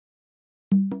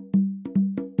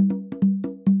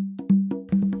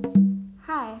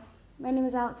My name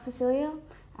is Cecilio.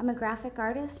 I'm a graphic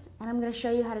artist, and I'm going to show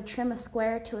you how to trim a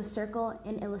square to a circle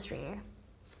in Illustrator.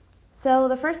 So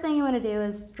the first thing you want to do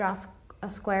is draw a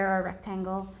square or a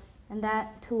rectangle, and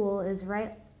that tool is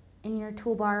right in your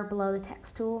toolbar below the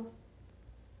text tool.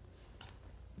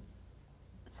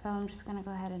 So I'm just going to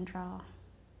go ahead and draw a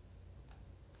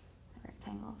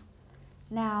rectangle.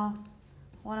 Now,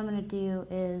 what I'm going to do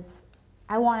is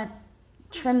I want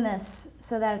to trim this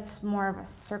so that it's more of a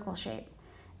circle shape.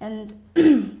 And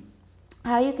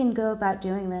how you can go about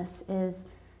doing this is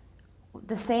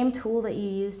the same tool that you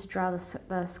use to draw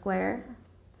the square,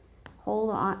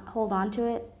 hold on to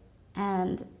it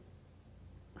and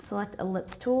select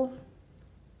ellipse tool.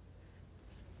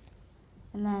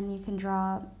 And then you can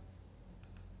draw,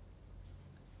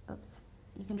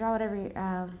 you can draw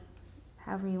whatever,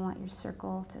 however you want your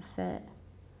circle to fit.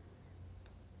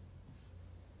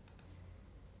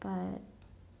 But,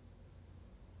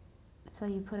 so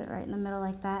you put it right in the middle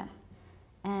like that.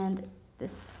 And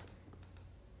this,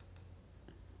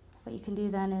 what you can do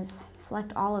then is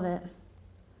select all of it.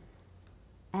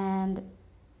 And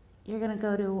you're going to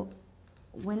go to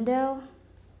Window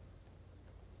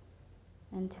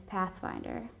and to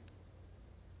Pathfinder.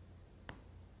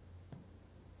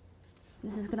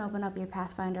 This is going to open up your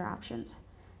Pathfinder options.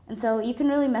 And so you can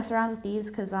really mess around with these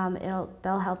because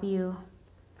they'll help you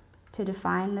to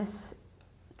define this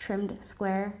trimmed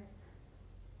square.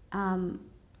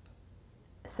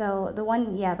 So the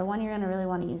one you're going to really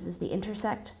want to use is the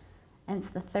intersect, and it's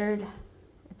the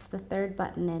third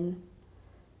button in.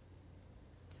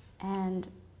 And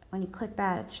when you click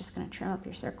that, it's just going to trim up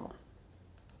your circle.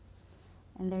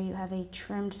 And there you have a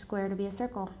trimmed square to be a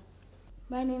circle.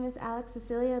 My name is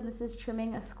Cecilio, and this is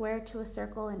trimming a square to a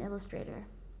circle in Illustrator.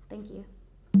 Thank you.